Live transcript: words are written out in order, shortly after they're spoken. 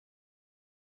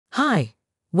Hi,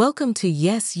 welcome to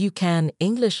Yes You Can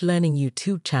English Learning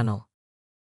YouTube channel.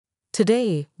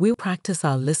 Today, we'll practice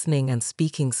our listening and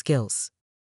speaking skills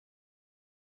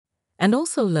and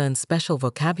also learn special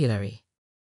vocabulary.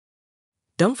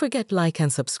 Don't forget like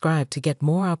and subscribe to get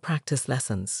more our practice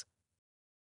lessons.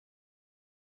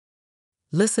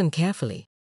 Listen carefully.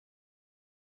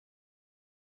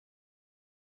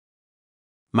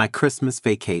 My Christmas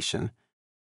Vacation.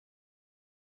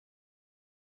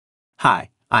 Hi,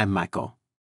 I'm Michael.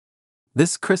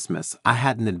 This Christmas, I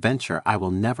had an adventure I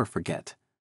will never forget.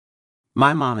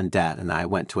 My mom and dad and I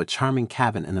went to a charming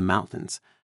cabin in the mountains.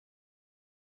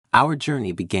 Our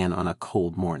journey began on a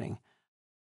cold morning.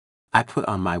 I put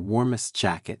on my warmest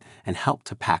jacket and helped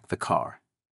to pack the car.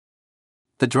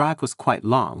 The drive was quite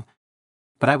long,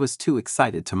 but I was too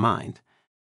excited to mind.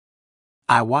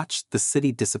 I watched the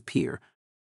city disappear,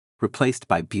 replaced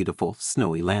by beautiful,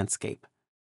 snowy landscape.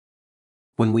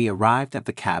 When we arrived at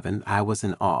the cabin, I was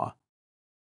in awe.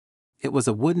 It was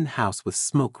a wooden house with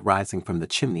smoke rising from the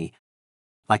chimney,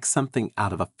 like something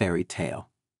out of a fairy tale.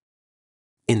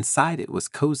 Inside it was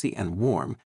cozy and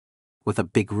warm, with a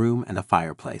big room and a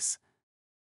fireplace.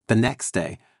 The next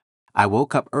day, I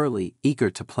woke up early,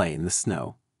 eager to play in the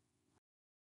snow.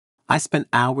 I spent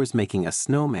hours making a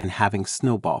snowman and having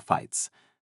snowball fights.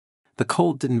 The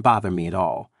cold didn't bother me at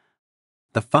all.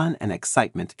 The fun and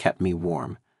excitement kept me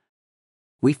warm.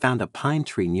 We found a pine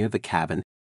tree near the cabin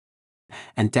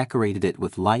and decorated it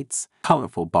with lights,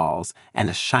 colorful balls, and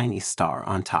a shiny star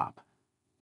on top.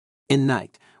 In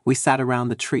night, we sat around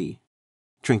the tree,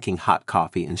 drinking hot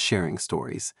coffee and sharing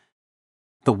stories.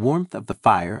 The warmth of the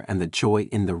fire and the joy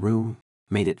in the room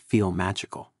made it feel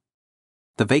magical.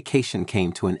 The vacation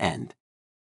came to an end.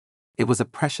 It was a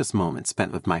precious moment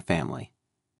spent with my family.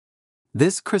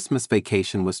 This Christmas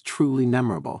vacation was truly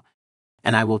memorable,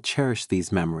 and I will cherish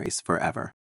these memories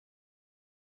forever.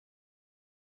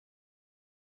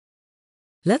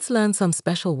 Let's learn some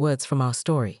special words from our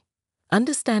story.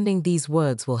 Understanding these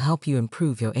words will help you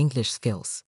improve your English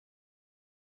skills.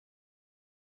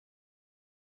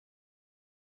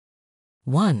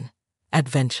 1.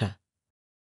 Adventure.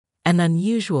 An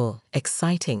unusual,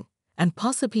 exciting, and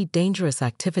possibly dangerous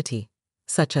activity,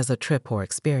 such as a trip or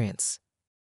experience.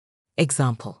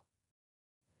 Example.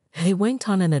 They went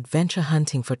on an adventure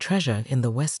hunting for treasure in the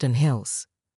Western Hills.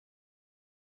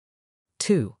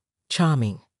 2.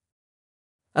 Charming.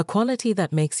 A quality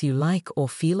that makes you like or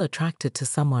feel attracted to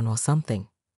someone or something.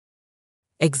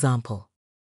 Example.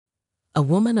 A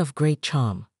woman of great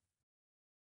charm.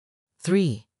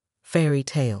 3. Fairy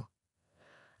tale.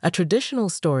 A traditional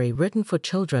story written for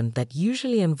children that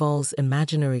usually involves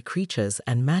imaginary creatures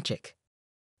and magic.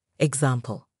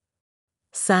 Example.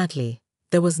 Sadly,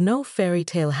 there was no fairy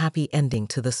tale happy ending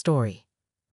to the story.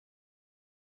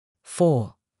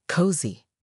 4. Cozy.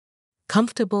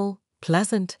 Comfortable,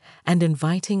 pleasant, and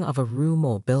inviting of a room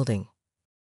or building.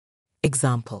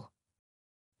 Example.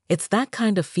 It's that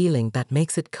kind of feeling that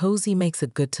makes it cozy, makes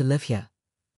it good to live here.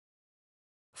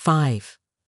 5.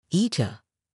 Eager.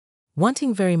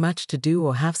 Wanting very much to do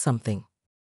or have something,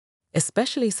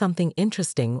 especially something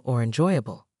interesting or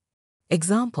enjoyable.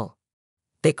 Example.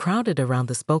 They crowded around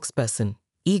the spokesperson,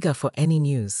 eager for any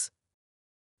news.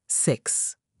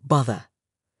 6. Bother.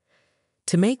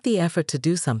 To make the effort to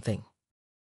do something.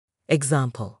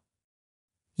 Example.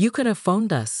 You could have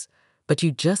phoned us, but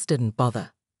you just didn't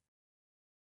bother.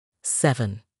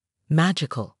 7.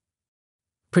 Magical.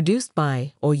 Produced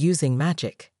by or using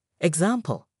magic.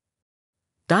 Example.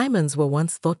 Diamonds were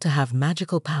once thought to have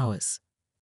magical powers.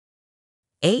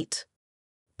 8.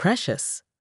 Precious.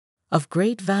 Of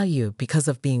great value because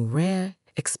of being rare,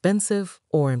 expensive,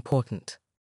 or important.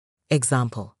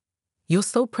 Example. You're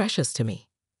so precious to me.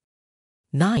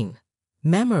 9.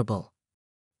 Memorable.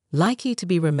 Likely to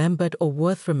be remembered or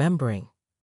worth remembering.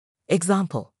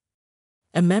 Example.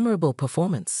 A memorable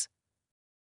performance.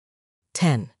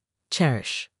 10.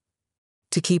 Cherish.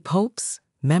 To keep hopes,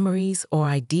 memories, or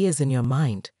ideas in your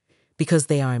mind because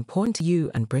they are important to you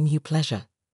and bring you pleasure.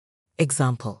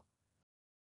 Example.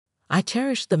 I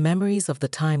cherish the memories of the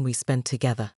time we spent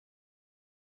together.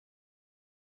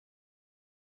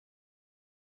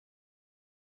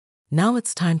 Now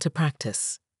it's time to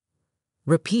practice.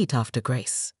 Repeat after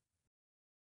Grace.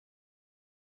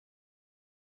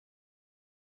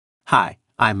 Hi,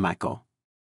 I'm Michael.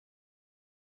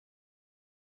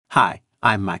 Hi,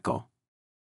 I'm Michael.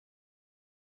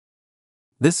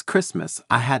 This Christmas,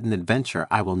 I had an adventure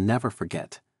I will never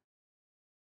forget.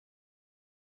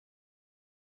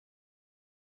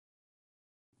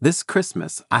 This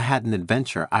Christmas, I had an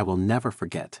adventure I will never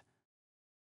forget.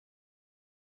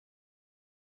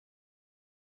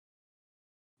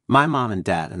 My mom and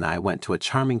dad and I went to a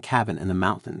charming cabin in the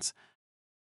mountains.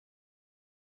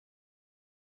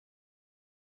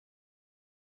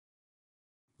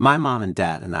 My mom and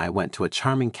dad and I went to a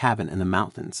charming cabin in the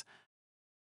mountains.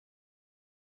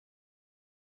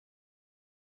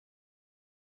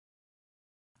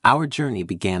 Our journey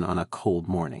began on a cold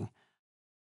morning.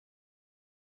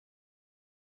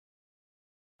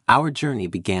 Our journey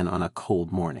began on a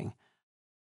cold morning.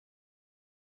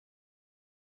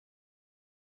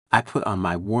 I put on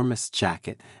my warmest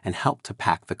jacket and helped to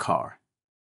pack the car.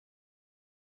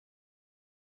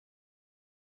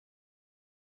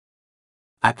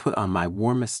 I put on my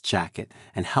warmest jacket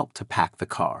and helped to pack the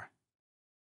car.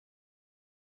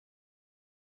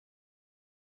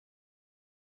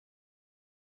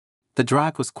 The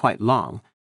drive was quite long.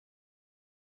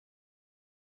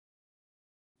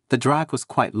 The drive was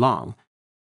quite long,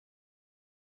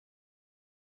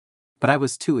 but I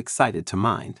was too excited to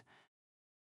mind.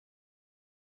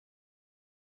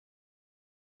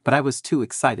 But I was too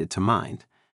excited to mind.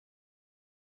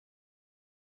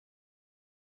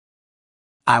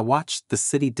 I watched the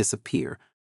city disappear.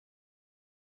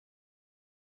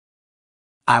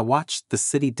 I watched the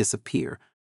city disappear,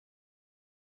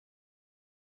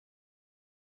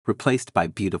 replaced by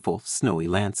beautiful, snowy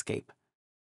landscape.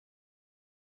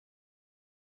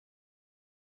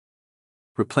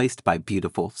 Replaced by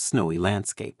beautiful, snowy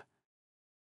landscape.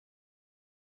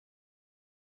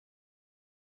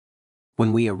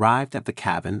 When we arrived at the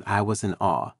cabin, I was in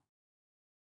awe.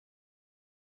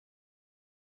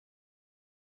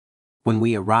 When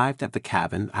we arrived at the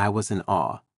cabin, I was in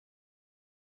awe.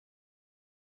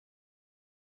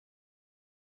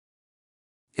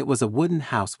 It was a wooden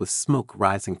house with smoke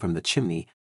rising from the chimney.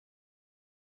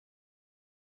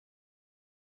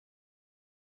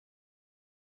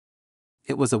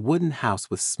 It was a wooden house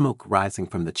with smoke rising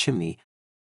from the chimney.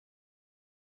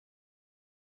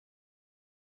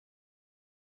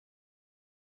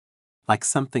 Like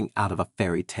something out of a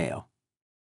fairy tale.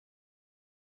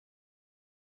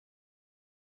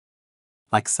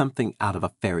 Like something out of a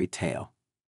fairy tale.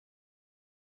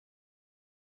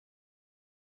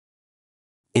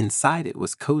 Inside it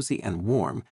was cozy and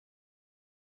warm.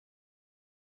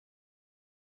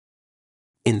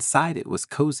 Inside it was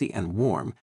cozy and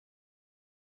warm,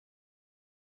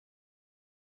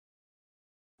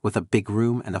 with a big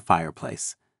room and a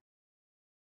fireplace.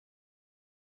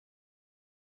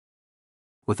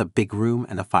 With a big room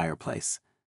and a fireplace.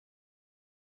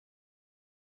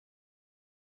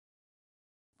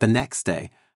 The next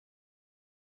day,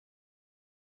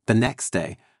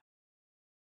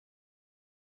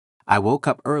 I woke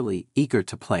up early, eager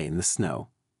to play in the snow.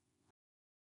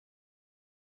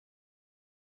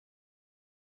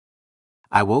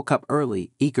 I woke up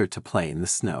early, eager to play in the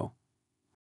snow.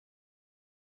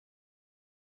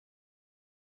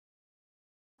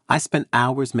 I spent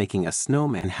hours making a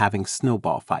snowman and having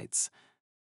snowball fights.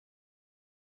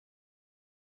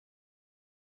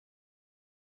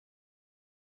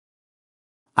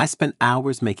 I spent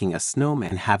hours making a snowman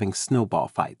and having snowball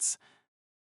fights.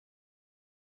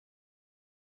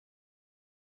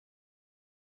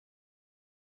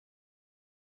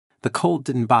 The cold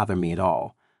didn't bother me at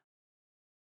all.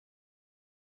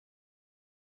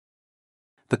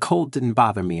 The cold didn't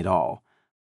bother me at all.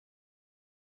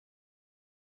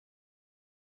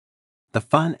 The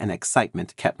fun and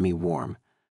excitement kept me warm.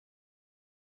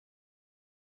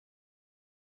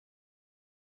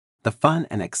 The fun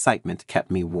and excitement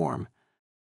kept me warm.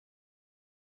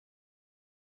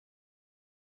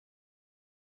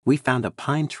 We found a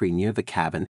pine tree near the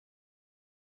cabin.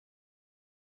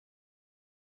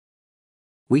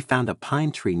 We found a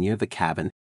pine tree near the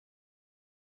cabin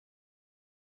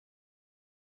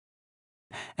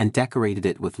and decorated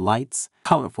it with lights,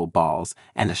 colorful balls,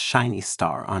 and a shiny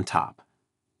star on top.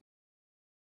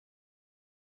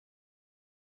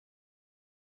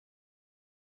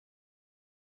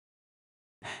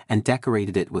 And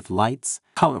decorated it with lights,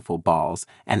 colorful balls,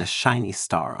 and a shiny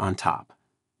star on top.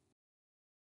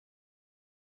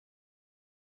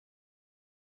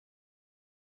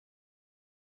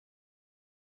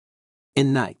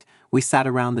 In night, we sat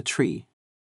around the tree.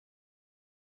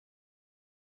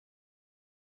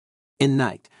 In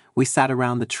night, we sat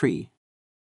around the tree,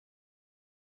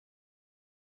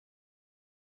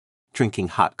 drinking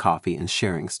hot coffee and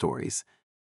sharing stories.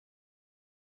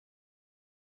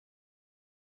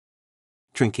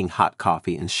 Drinking hot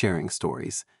coffee and sharing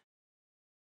stories.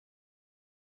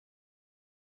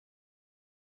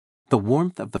 The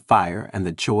warmth of the fire and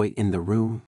the joy in the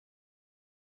room.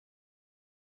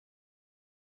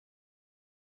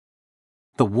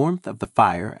 The warmth of the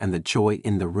fire and the joy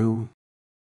in the room.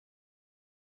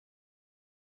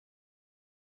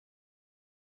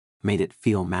 Made it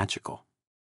feel magical.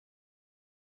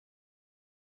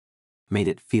 Made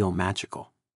it feel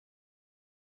magical.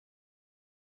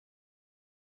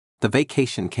 The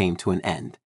vacation came to an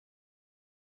end.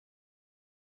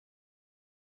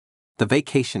 The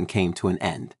vacation came to an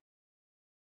end.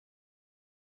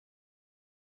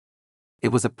 It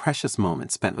was a precious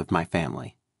moment spent with my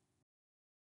family.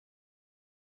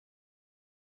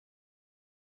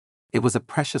 It was a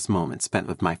precious moment spent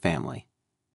with my family.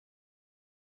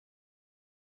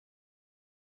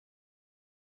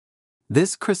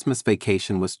 This Christmas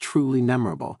vacation was truly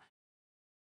memorable.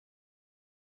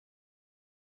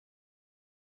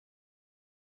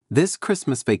 This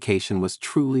Christmas vacation was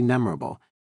truly memorable.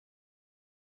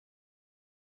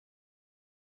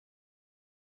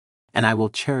 And I will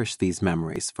cherish these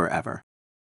memories forever.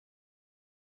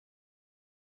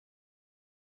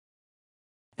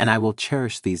 And I will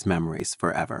cherish these memories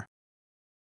forever.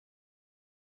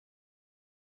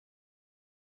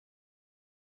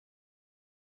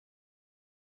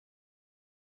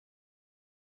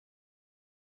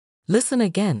 Listen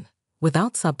again,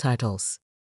 without subtitles.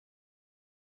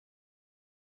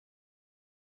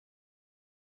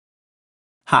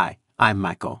 Hi, I'm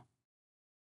Myckol.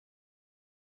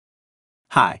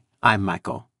 Hi, I'm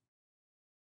Myckol.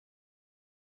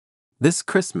 This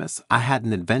Christmas, I had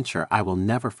an adventure I will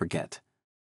never forget.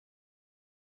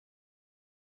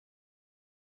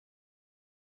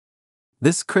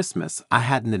 This Christmas, I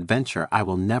had an adventure I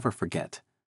will never forget.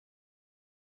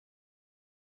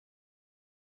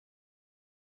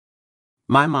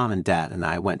 My mom and dad and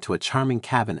I went to a charming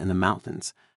cabin in the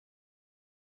mountains.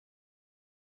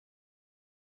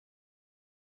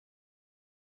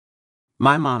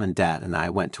 My mom and dad and I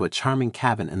went to a charming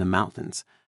cabin in the mountains.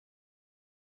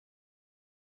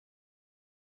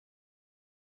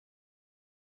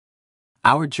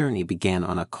 Our journey began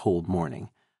on a cold morning.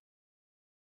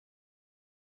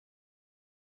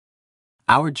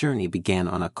 Our journey began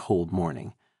on a cold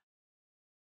morning.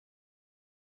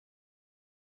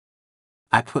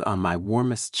 I put on my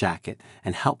warmest jacket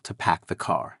and helped to pack the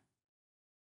car.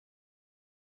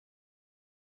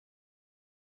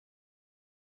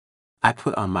 I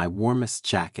put on my warmest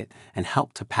jacket and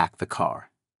helped to pack the car.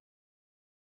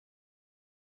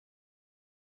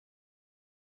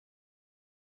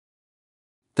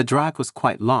 The drive was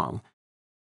quite long.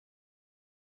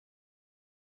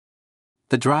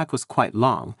 The drive was quite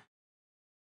long.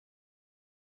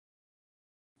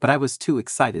 But I was too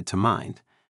excited to mind.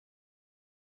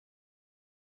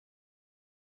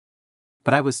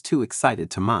 But I was too excited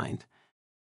to mind.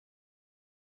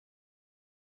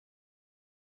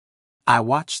 I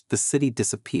watched the city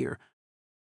disappear.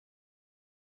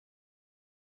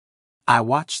 I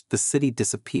watched the city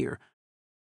disappear,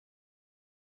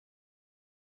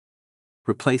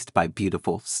 replaced by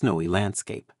beautiful, snowy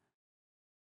landscape.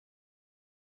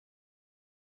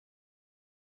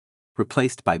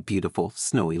 Replaced by beautiful,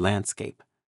 snowy landscape.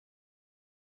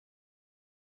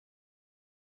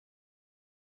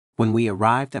 When we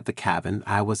arrived at the cabin,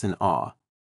 I was in awe.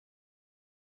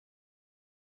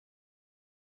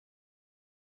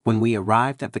 When we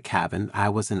arrived at the cabin, I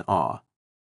was in awe.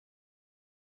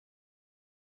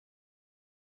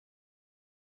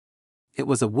 It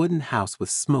was a wooden house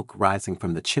with smoke rising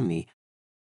from the chimney.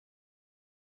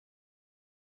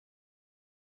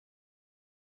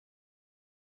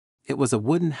 It was a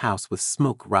wooden house with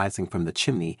smoke rising from the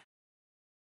chimney.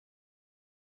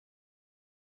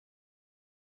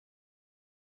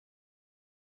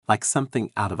 Like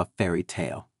something out of a fairy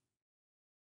tale.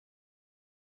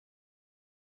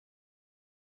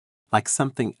 Like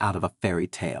something out of a fairy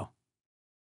tale.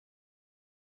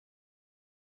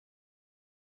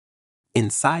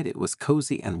 Inside it was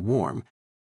cozy and warm.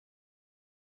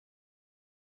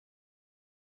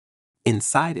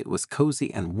 Inside it was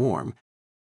cozy and warm.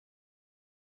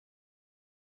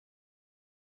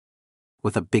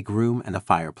 With a big room and a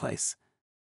fireplace.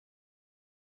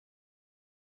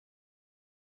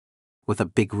 With a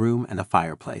big room and a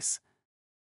fireplace.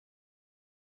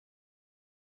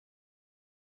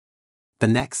 The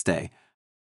next day.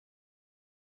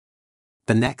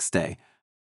 The next day.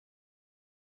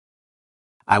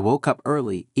 I woke up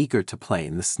early, eager to play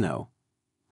in the snow.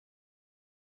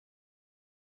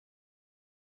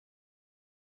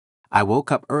 I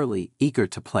woke up early, eager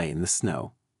to play in the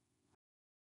snow.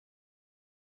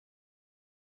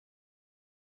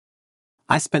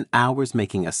 I spent hours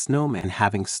making a snowman and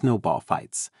having snowball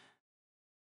fights.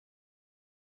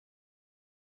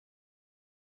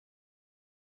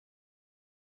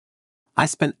 I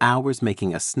spent hours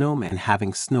making a snowman and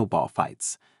having snowball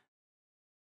fights.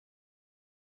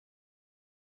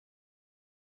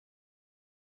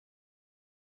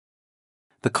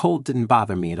 The cold didn't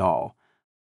bother me at all.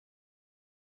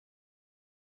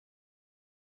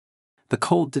 The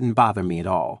cold didn't bother me at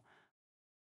all.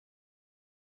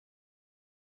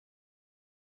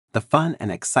 The fun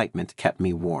and excitement kept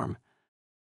me warm.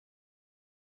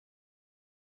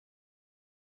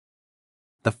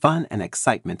 The fun and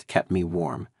excitement kept me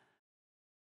warm.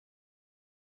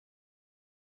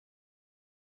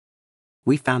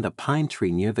 We found a pine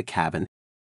tree near the cabin.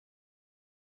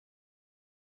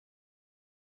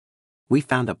 We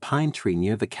found a pine tree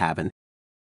near the cabin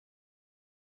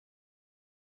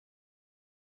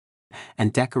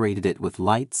and decorated it with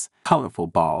lights, colorful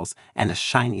balls, and a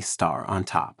shiny star on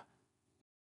top.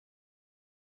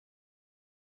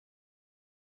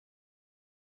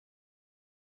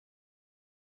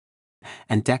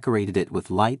 And decorated it with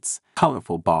lights,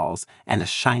 colorful balls, and a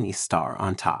shiny star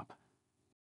on top.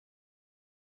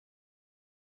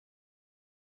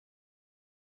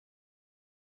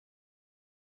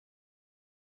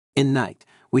 In night,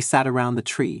 we sat around the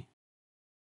tree.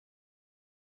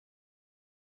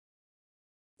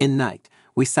 In night,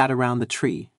 we sat around the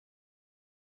tree,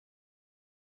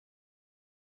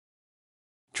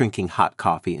 drinking hot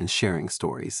coffee and sharing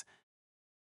stories.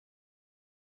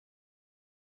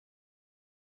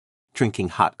 Drinking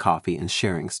hot coffee and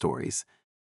sharing stories.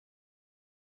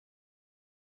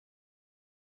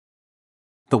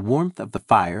 The warmth of the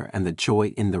fire and the joy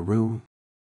in the room.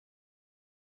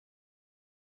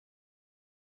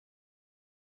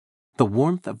 The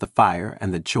warmth of the fire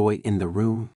and the joy in the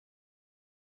room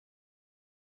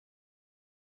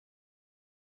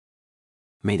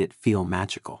made it feel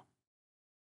magical.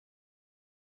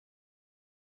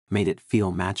 Made it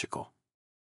feel magical.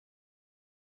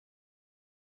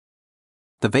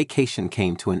 The vacation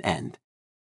came to an end.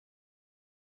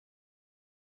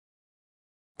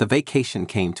 The vacation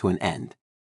came to an end.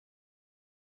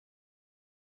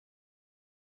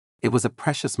 It was a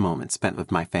precious moment spent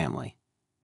with my family.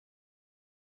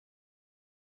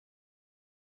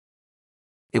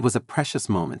 It was a precious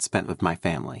moment spent with my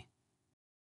family.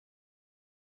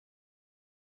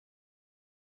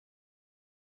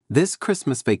 This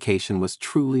Christmas vacation was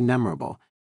truly memorable.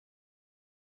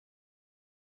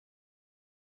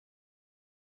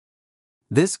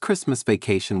 This Christmas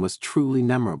vacation was truly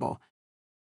memorable.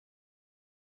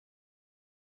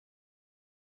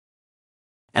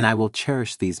 And I will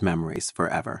cherish these memories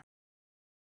forever.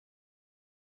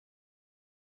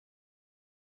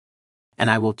 And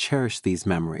I will cherish these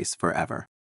memories forever.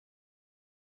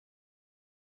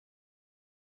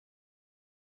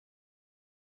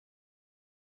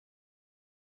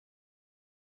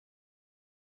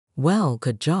 Well,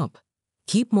 good job.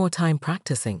 Keep more time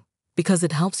practicing because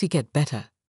it helps you get better.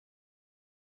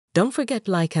 Don't forget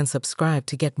like and subscribe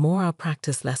to get more our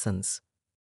practice lessons.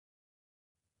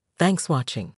 Thanks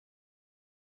watching.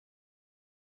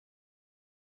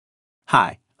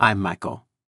 Hi, I'm Myckol.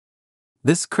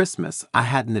 This Christmas, I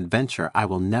had an adventure I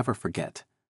will never forget.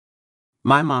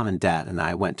 My mom and dad and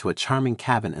I went to a charming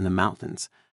cabin in the mountains.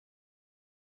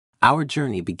 Our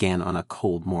journey began on a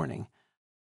cold morning.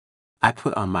 I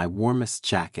put on my warmest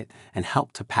jacket and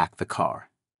helped to pack the car.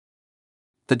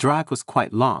 The drive was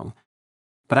quite long,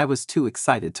 but I was too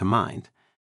excited to mind.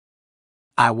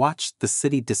 I watched the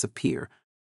city disappear,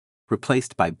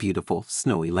 replaced by beautiful,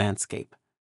 snowy landscape.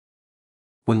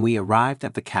 When we arrived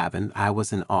at the cabin, I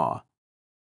was in awe.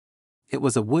 It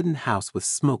was a wooden house with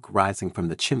smoke rising from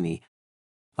the chimney,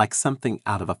 like something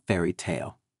out of a fairy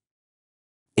tale.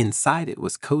 Inside it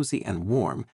was cozy and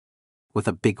warm, with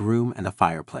a big room and a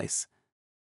fireplace.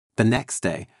 The next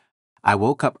day, I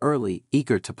woke up early,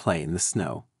 eager to play in the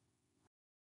snow.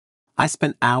 I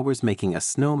spent hours making a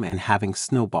snowman and having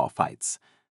snowball fights.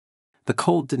 The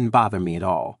cold didn't bother me at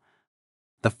all.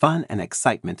 The fun and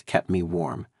excitement kept me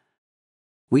warm.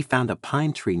 We found a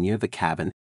pine tree near the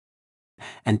cabin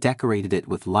and decorated it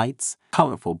with lights,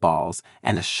 colorful balls,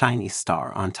 and a shiny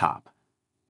star on top.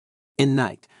 In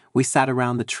night, we sat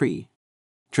around the tree,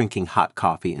 drinking hot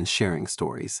coffee and sharing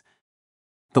stories.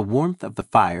 The warmth of the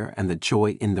fire and the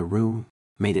joy in the room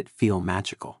made it feel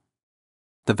magical.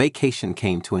 The vacation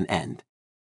came to an end.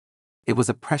 It was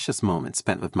a precious moment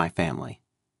spent with my family.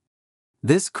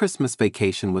 This Christmas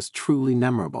vacation was truly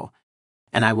memorable,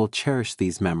 and I will cherish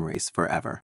these memories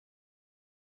forever.